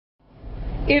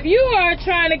If you are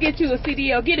trying to get you a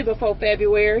C.D.L, get it before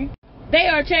February. They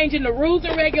are changing the rules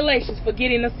and regulations for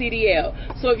getting a C.D.L.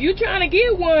 So if you're trying to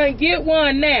get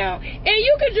one now. And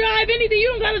you can drive anything. You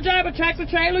don't got to drive a tractor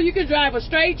trailer. You can drive a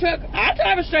straight truck. I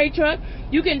drive a straight truck.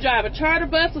 You can drive a charter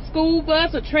bus, a school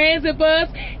bus, a transit bus.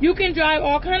 You can drive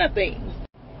all kind of things.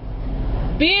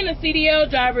 Being a C.D.L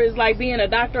driver is like being a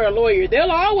doctor or a lawyer. They'll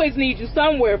always need you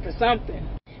somewhere for something.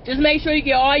 Just make sure you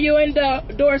get all your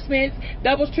endorsements,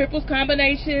 doubles, triples,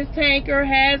 combinations, tanker,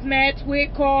 hazmat,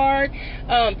 TWIC card,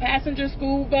 passenger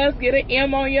school bus, get an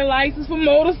M on your license for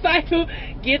motorcycle,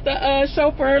 get the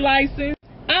chauffeur license.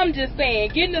 I'm just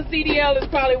saying, getting a C.D.L is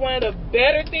probably one of the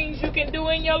better things you can do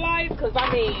in your life, because,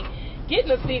 I mean,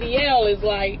 getting a C.D.L is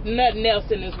like nothing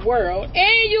else in this world.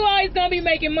 And you always going to be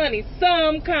making money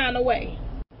some kind of way.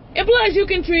 And plus, you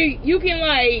can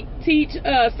teach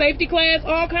safety class,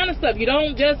 all kind of stuff. You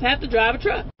don't just have to drive a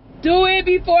truck. Do it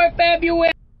before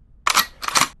February.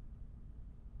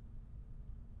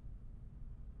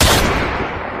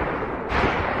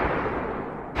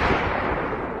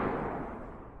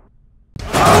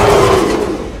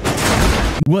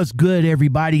 What's good,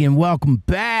 everybody, and welcome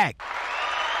back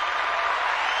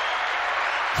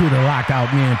to the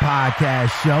Lockoutmen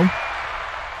podcast show.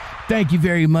 Thank you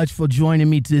very much for joining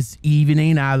me this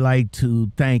evening. I'd like to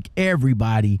thank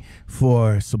everybody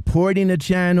for supporting the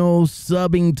channel,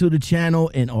 subbing to the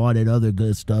channel, and all that other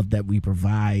good stuff that we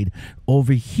provide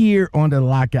over here on the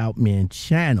Lockoutmen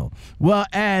channel. Well,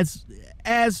 as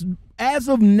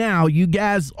of now, you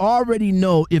guys already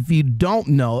know, if you don't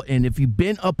know, and if you've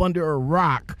been up under a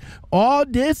rock all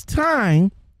this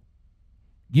time,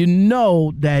 you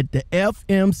know that the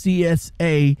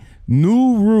FMCSA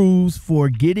new rules for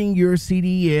getting your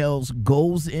C.D.Ls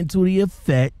goes into the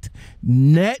effect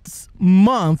next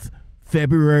month,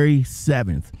 February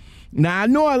 7th. Now, I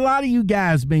know a lot of you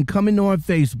guys been coming on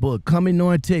Facebook, coming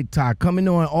on TikTok, coming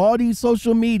on all these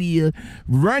social media,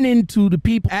 running to the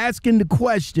people asking the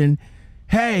question,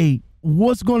 hey,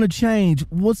 what's going to change?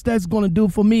 What's that's going to do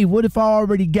for me? What if I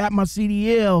already got my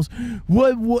C.D.Ls?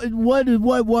 What?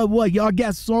 Y'all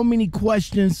got so many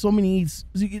questions, so many,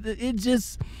 it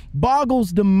just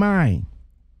boggles the mind.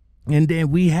 And then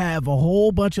we have a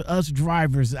whole bunch of us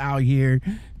drivers out here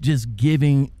just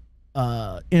giving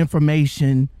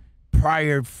information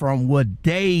prior from what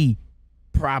they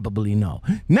probably know.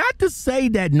 Not to say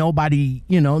that nobody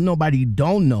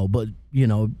don't know, but,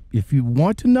 if you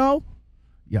want to know,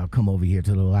 y'all come over here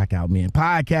to the Lockoutmen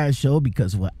podcast show,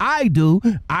 because what I do,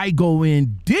 I go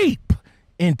in deep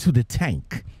into the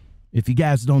tank. If you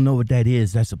guys don't know what that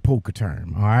is, that's a poker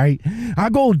term, all right? I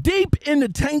go deep in the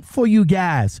tank for you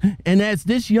guys. And as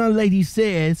this young lady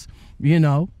says,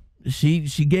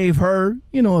 she gave her,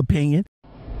 opinion.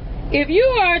 If you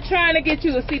are trying to get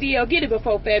you a C.D.L, get it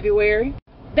before February.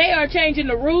 They are changing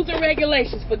the rules and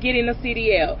regulations for getting a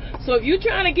C.D.L. So if you're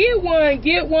trying to get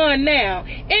one now.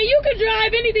 And you can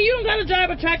drive anything. You don't got to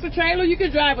drive a tractor trailer. You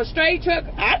can drive a straight truck.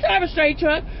 I drive a straight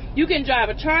truck. You can drive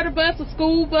a charter bus, a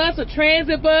school bus, a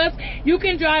transit bus. You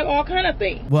can drive all kind of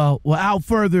things. Well, without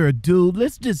further ado,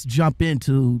 let's just jump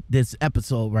into this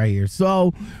episode right here.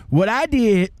 So what I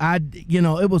did,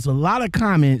 it was a lot of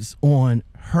comments on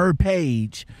her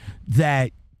page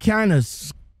that kind of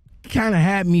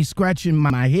had me scratching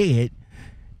my head,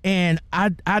 and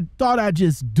I thought I'd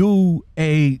just do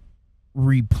a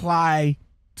reply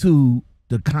to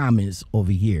the comments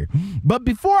over here. But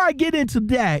before I get into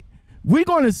that, we're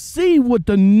going to see what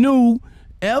the new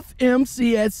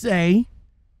FMCSA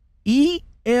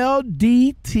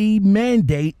ELDT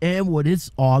mandate and what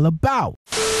it's all about.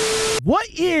 What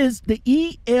is the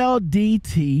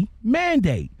ELDT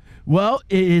mandate? Well,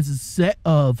 it is a set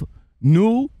of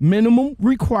new minimum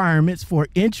requirements for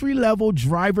entry-level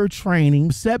driver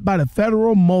training set by the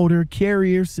Federal Motor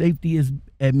Carrier Safety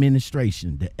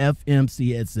Administration, the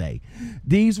FMCSA.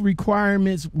 These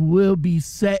requirements will be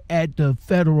set at the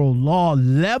federal law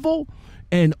level,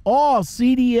 and all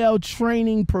C.D.L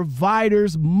training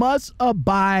providers must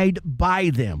abide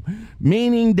by them,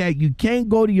 meaning that you can't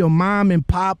go to your mom and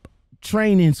pop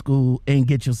training school and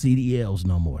get your C.D.Ls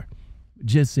no more.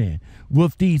 Just saying.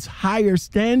 With these higher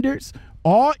standards,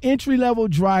 all entry-level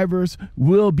drivers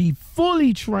will be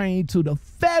fully trained to the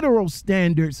federal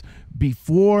standards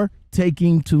before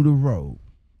taking to the road.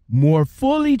 More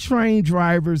fully trained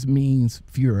drivers means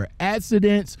fewer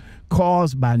accidents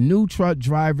caused by new truck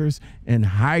drivers and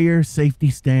higher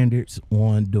safety standards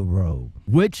on the road,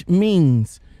 which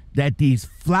means that these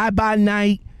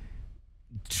fly-by-night,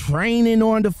 training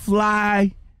on the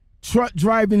fly, truck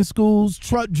driving schools,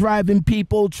 truck driving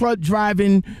people, truck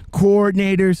driving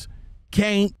coordinators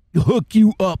can't hook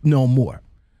you up no more.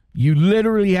 You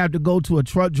literally have to go to a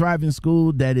truck driving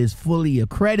school that is fully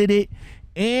accredited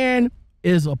and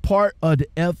is a part of the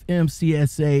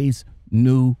FMCSA's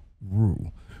new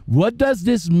rule. What does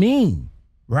this mean,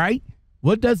 right?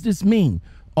 What does this mean?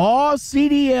 All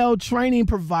C.D.L training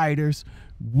providers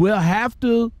will have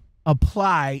to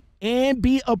apply and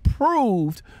be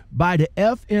approved by the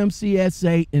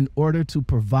FMCSA in order to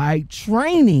provide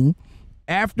training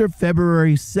after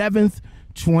February 7th,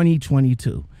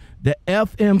 2022. The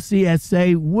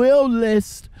FMCSA will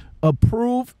list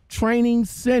approved training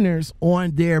centers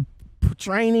on their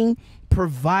training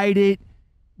provided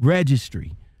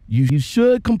registry. You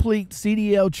should complete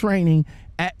C.D.L training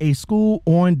at a school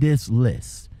on this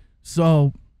list.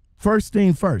 So first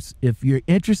thing first, if you're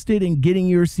interested in getting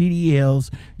your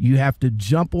C.D.Ls, you have to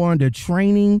jump on the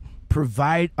training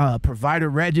provider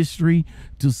registry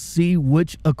to see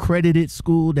which accredited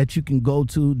school that you can go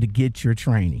to get your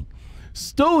training.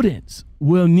 Students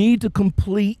will need to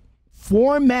complete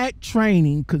format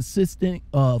training consisting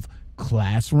of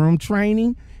classroom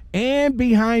training and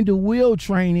behind the wheel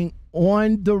training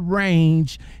on the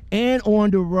range and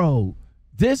on the road.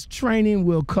 This training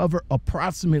will cover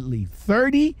approximately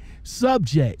 30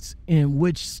 subjects in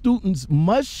which students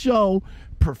must show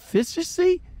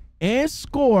proficiency and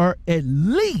score at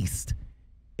least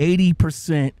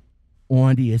 80%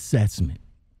 on the assessment.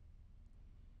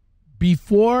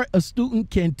 Before a student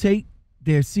can take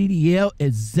their C.D.L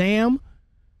exam,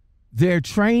 their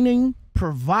training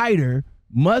provider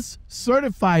must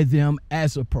certify them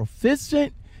as a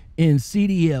proficient in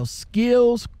C.D.L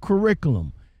skills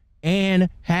curriculum and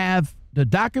have the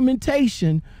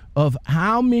documentation of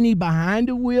how many behind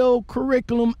the wheel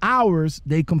curriculum hours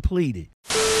they completed.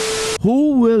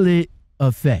 Who will it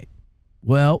affect?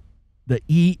 Well, the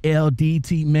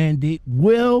ELDT mandate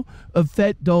will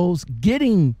affect those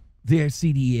getting their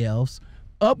C.D.Ls,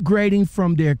 upgrading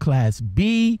from their Class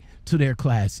B to their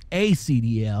Class A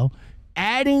C.D.L,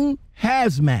 adding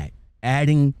hazmat,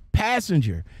 adding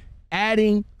passenger,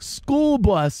 adding school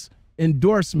bus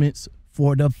endorsements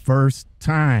for the first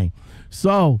time.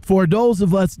 So for those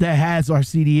of us that has our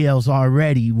C.D.Ls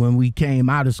already, when we came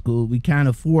out of school, we kind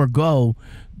of forego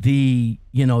the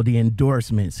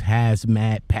endorsements,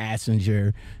 hazmat,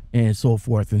 passenger, and so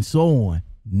forth and so on.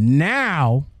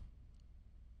 Now,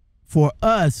 for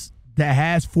us that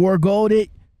has foregoed it,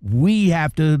 we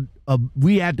have to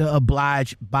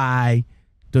oblige by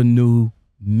the new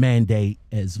mandate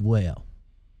as well.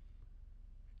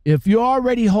 If you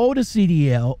already hold a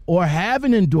C.D.L or have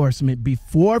an endorsement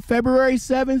before February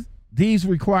 7th, these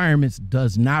requirements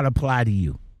does not apply to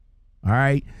you. All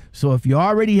right. So if you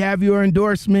already have your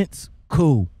endorsements,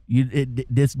 cool.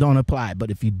 This don't apply. But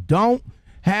if you don't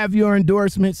have your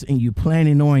endorsements and you're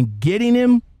planning on getting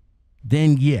them,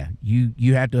 then yeah,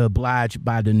 you have to oblige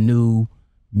by the new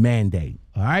mandate.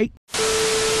 All right.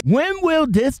 When will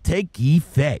this take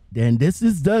effect? And this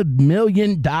is the $1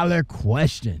 million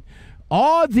question.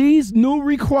 All these new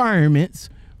requirements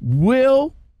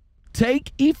will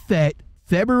take effect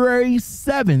February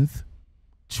 7th,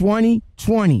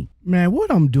 2020. Man,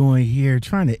 what I'm doing here,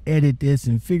 trying to edit this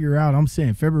and figure out, I'm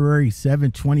saying February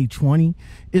 7th, 2020.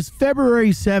 It's February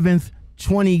 7th,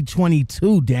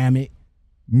 2022, damn it.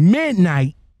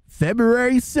 Midnight,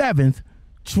 February 7th,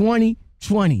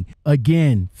 2020.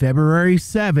 Again, February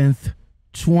 7th,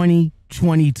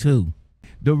 2022.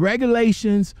 The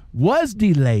regulations was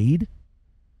delayed,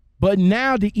 but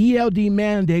now the ELD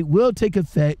mandate will take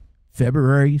effect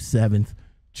February 7th,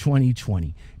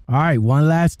 2020. All right, one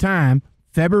last time,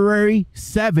 February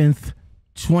 7th,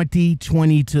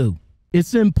 2022.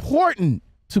 It's important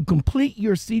to complete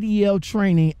your C.D.L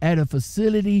training at a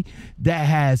facility that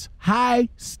has high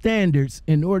standards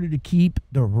in order to keep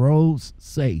the roads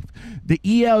safe. The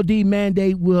ELD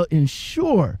mandate will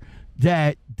ensure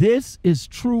that this is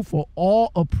true for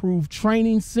all approved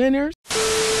training centers.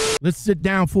 Let's sit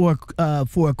down for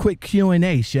a quick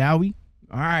Q&A, shall we?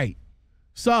 All right.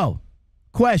 So,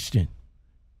 question.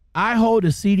 I hold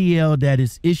a C.D.L that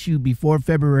is issued before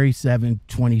February 7,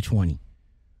 2020.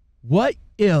 What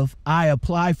if I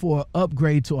apply for an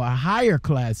upgrade to a higher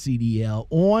class C.D.L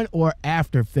on or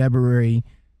after February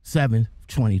 7,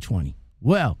 2020?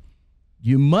 Well,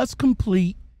 you must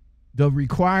complete the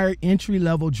required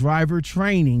entry-level driver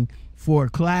training for a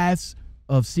class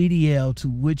of C.D.L to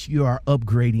which you are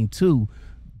upgrading to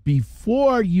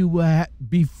before you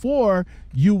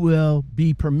will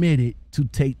be permitted to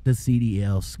take the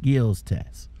C.D.L skills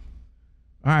test.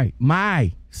 All right,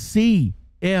 my CLP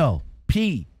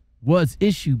was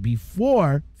issued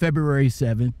before February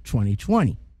 7,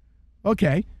 2020.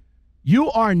 Okay,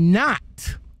 you are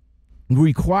not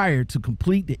required to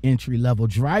complete the entry-level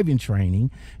driving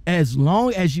training as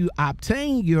long as you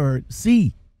obtain your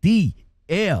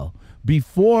C.D.L.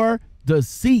 before the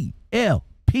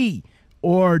C.L.P.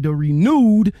 or the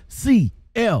renewed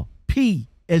C.L.P.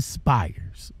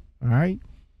 expires. All right.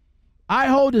 I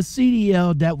hold a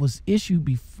C.D.L. that was issued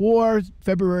before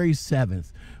February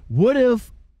 7th. What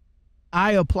if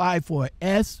I apply for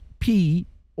S.P.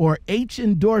 or H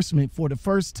endorsement for the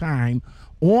first time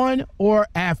on or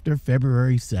after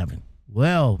February 7th?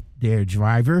 Well, dear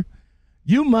driver,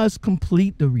 you must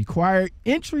complete the required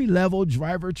entry-level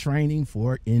driver training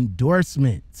for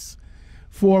endorsements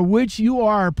for which you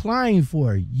are applying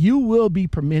for. You will be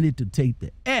permitted to take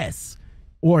the S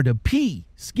or the P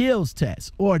skills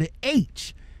test or the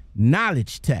H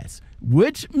knowledge test,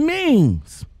 which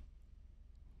means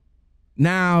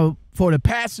now for the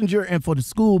passenger and for the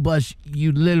school bus,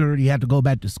 you literally have to go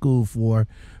back to school for.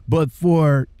 But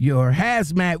for your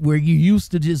hazmat, where you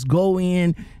used to just go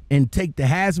in and take the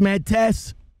hazmat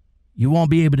test, you won't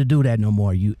be able to do that no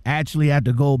more. You actually have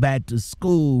to go back to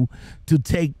school to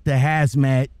take the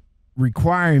hazmat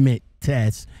requirement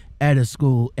test at a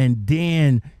school, and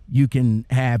then you can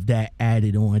have that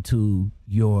added on to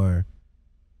your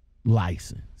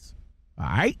license. All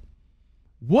right?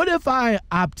 What if I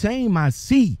obtain my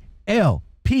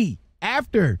C.L.P.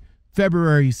 after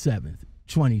February 7th,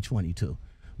 2022?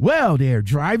 Well, there,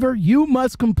 driver, you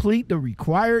must complete the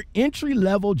required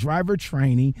entry-level driver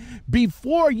training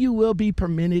before you will be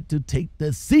permitted to take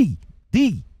the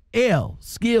C.D.L.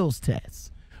 skills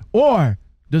test, or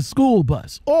the school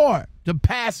bus, or the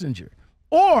passenger,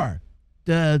 or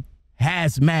the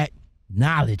hazmat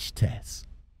knowledge test.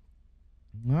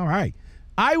 All right.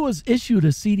 I was issued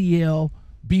a C.D.L.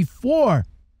 before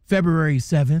February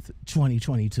 7th,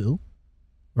 2022,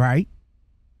 right?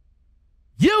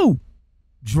 You,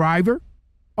 driver,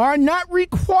 are not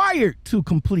required to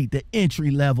complete the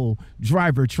entry-level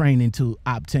driver training to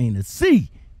obtain a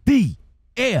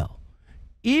C.D.L.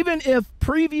 Even if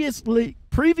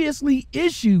previously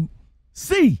issued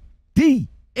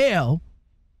C.D.L.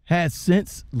 has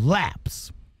since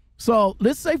lapsed. So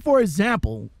let's say, for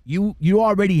example, you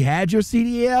already had your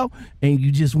C.D.L. and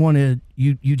you just want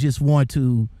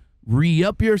to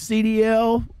re-up your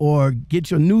C.D.L. or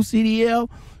get your new C.D.L.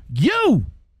 You,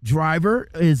 driver,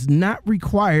 is not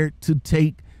required to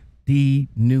take the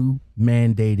new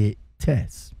mandated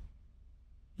test.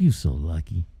 You so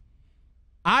lucky.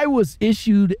 I was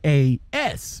issued a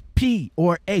S, P,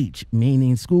 or H,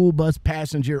 meaning school bus,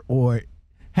 passenger, or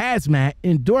hazmat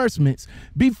endorsements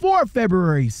before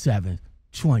February 7th,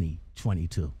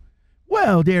 2022.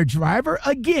 Well, dear driver,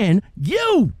 again,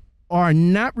 you are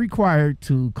not required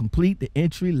to complete the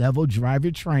entry-level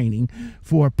driver training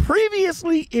for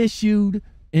previously issued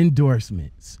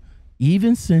endorsements,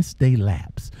 even since they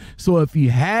lapsed. So if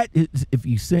you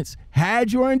since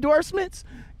had your endorsements,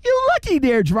 you're lucky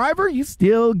there, driver. You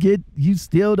still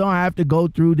don't have to go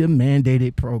through the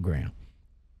mandated program.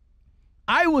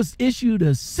 I was issued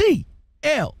a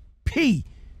C.L.P.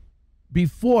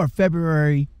 before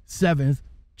February 7th,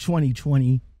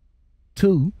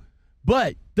 2022,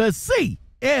 but the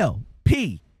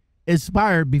C.L.P.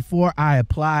 expired before I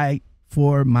applied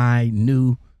for my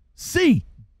new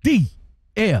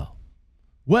C.D.L.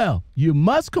 Well, you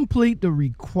must complete the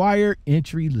required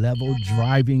entry-level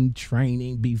driving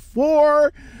training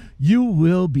before you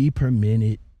will be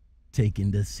permitted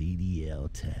taking the C.D.L.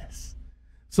 test.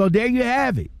 So there you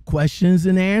have it. Questions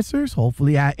and answers.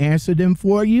 Hopefully I answered them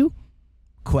for you.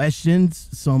 Questions,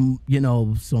 some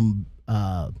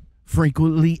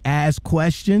frequently asked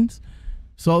questions.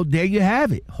 So there you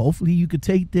have it. Hopefully you could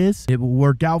take this. It will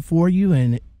work out for you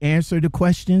and answer the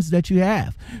questions that you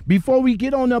have. Before we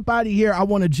get on up out of here, I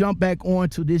want to jump back on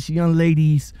to this young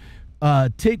lady's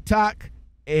TikTok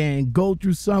and go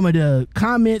through some of the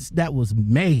comments that was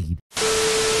made.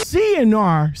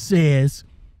 CNR says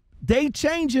they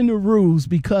changing the rules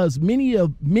because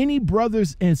many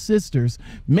brothers and sisters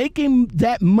making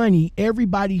that money,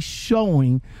 everybody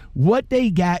showing what they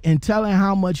got and telling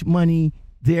how much money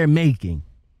they're making.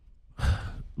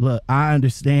 Look, I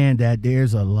understand that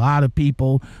there's a lot of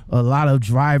people, a lot of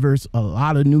drivers, a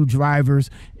lot of new drivers,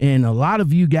 and a lot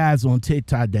of you guys on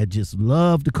TikTok that just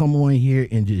love to come on here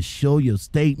and just show your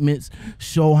statements,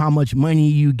 show how much money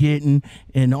you getting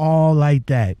and all like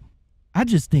that. I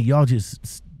just think y'all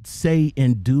just say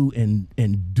and do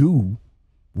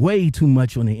way too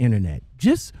much on the internet.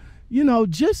 Just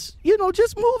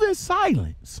move in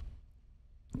silence.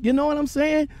 You know what I'm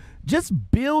saying?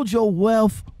 Just build your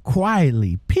wealth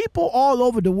quietly. People all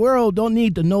over the world don't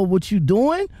need to know what you're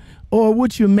doing or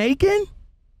what you're making.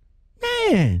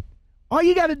 Man, All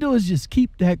you got to do is just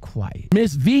keep that quiet.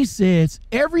 Miss V says,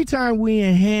 every time we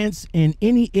enhance in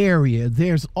any area,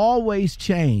 there's always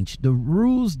change. The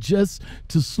rules just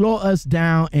to slow us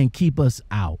down and keep us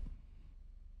out.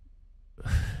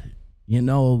 You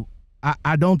know,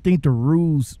 I don't think the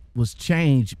rules was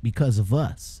changed because of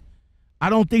us. I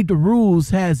don't think the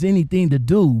rules has anything to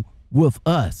do with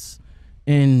us.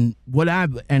 And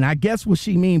I guess what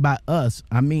she mean by us,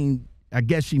 I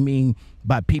guess she mean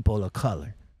by people of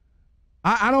color.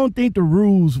 I don't think the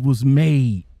rules was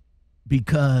made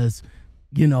because,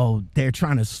 you know, they're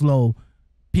trying to slow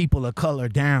people of color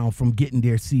down from getting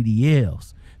their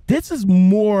C.D.Ls. This is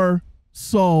more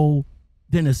so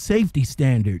than a safety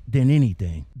standard than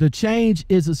anything. The change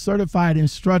is a certified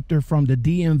instructor from the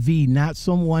DMV, not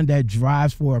someone that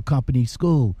drives for a company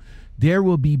school. There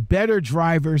will be better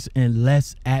drivers and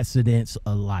less accidents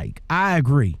alike. I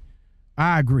agree.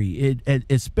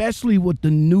 Especially with the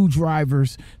new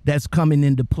drivers that's coming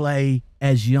into play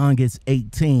as young as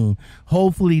 18.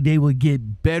 Hopefully they will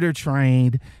get better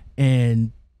trained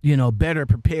and, you know, better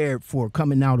prepared for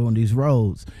coming out on these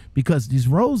roads, because these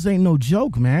roads ain't no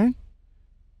joke, man.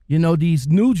 You know, these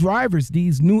new drivers,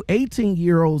 these new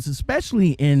 18-year-olds,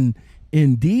 especially in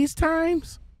these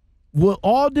times, with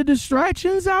all the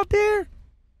distractions out there,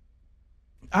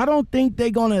 I don't think they're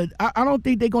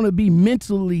gonna be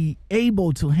mentally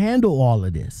able to handle all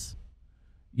of this,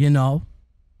 you know.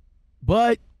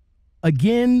 But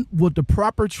again, with the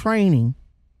proper training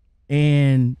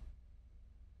and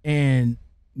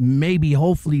maybe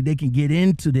hopefully they can get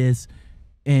into this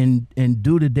and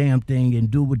do the damn thing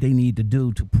and do what they need to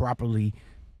do to properly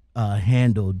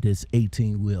handle this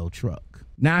 18-wheel truck.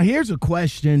 Now, here's a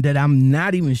question that I'm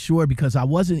not even sure, because I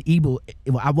wasn't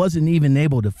even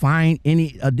able to find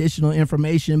any additional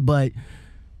information, but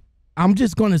I'm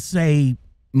just going to say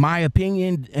my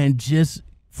opinion, and just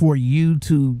for you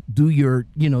to do your,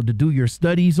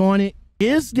 studies on it.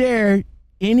 Is there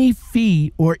any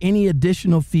fee or any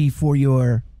additional fee for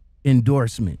your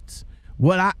endorsements?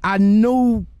 Well, I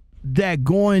knew that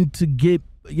going to get,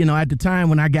 at the time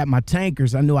when I got my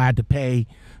tankers, I knew I had to pay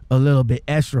a little bit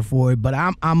extra for it, but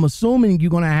I'm assuming you're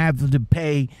gonna have to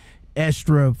pay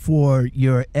extra for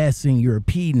your S and your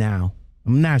P now.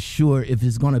 I'm not sure if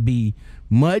it's gonna be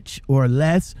much or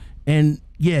less. And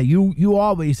yeah, you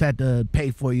always have to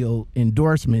pay for your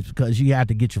endorsements, because you have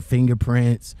to get your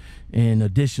fingerprints and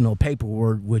additional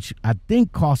paperwork, which I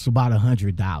think costs about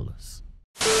 $100.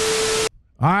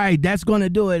 All right, that's gonna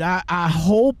do it. I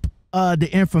hope the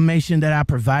information that I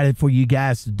provided for you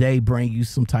guys today bring you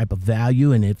some type of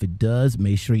value, and if it does,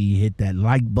 make sure you hit that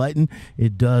like button.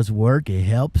 It does work, it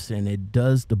helps, and it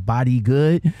does the body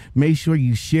good. Make sure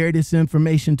you share this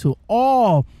information to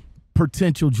all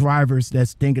potential drivers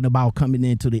that's thinking about coming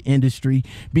into the industry,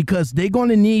 because they're going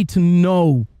to need to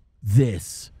know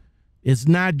this. It's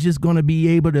not just going to be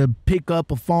able to pick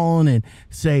up a phone and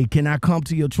say, can I come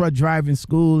to your truck driving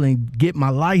school and get my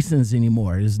license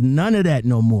anymore? There's none of that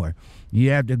no more. You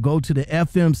have to go to the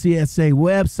FMCSA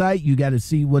website. You got to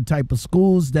see what type of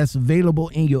schools that's available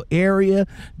in your area.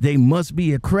 They must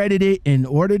be accredited in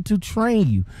order to train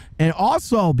you. And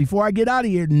also, before I get out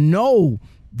of here, know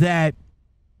that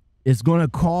it's going to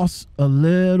cost a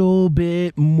little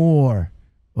bit more,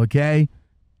 okay?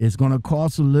 It's going to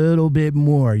cost a little bit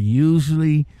more.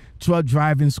 Usually, truck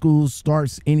driving schools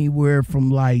starts anywhere from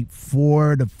like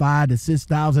 $4,000 to $5,000 to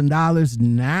 $6,000.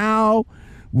 Now,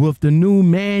 with the new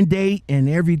mandate and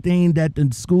everything that the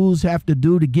schools have to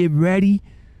do to get ready,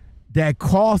 that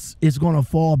cost is going to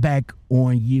fall back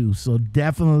on you. So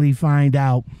definitely find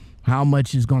out how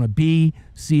much it's going to be.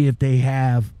 See if they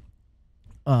have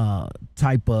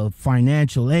type of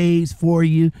financial aids for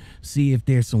you. See if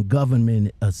there's some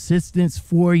government assistance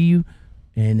for you,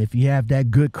 and if you have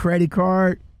that good credit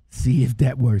card, see if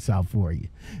that works out for you.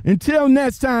 Until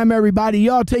next time, everybody,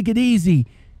 y'all take it easy,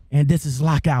 and this is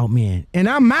Lockoutmen, and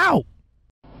I'm out.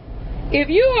 If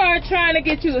you are trying to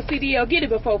get you a C.D.L, get it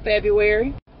before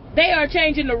February. They are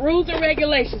changing the rules and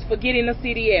regulations for getting a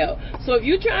C.D.L. So if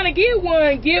you're trying to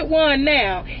get one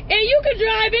now. And you can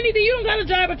drive anything. You don't got to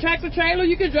drive a tractor trailer.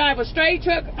 You can drive a straight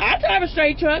truck. I drive a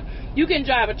straight truck. You can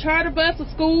drive a charter bus, a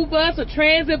school bus, a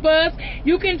transit bus.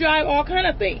 You can drive all kind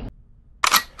of things.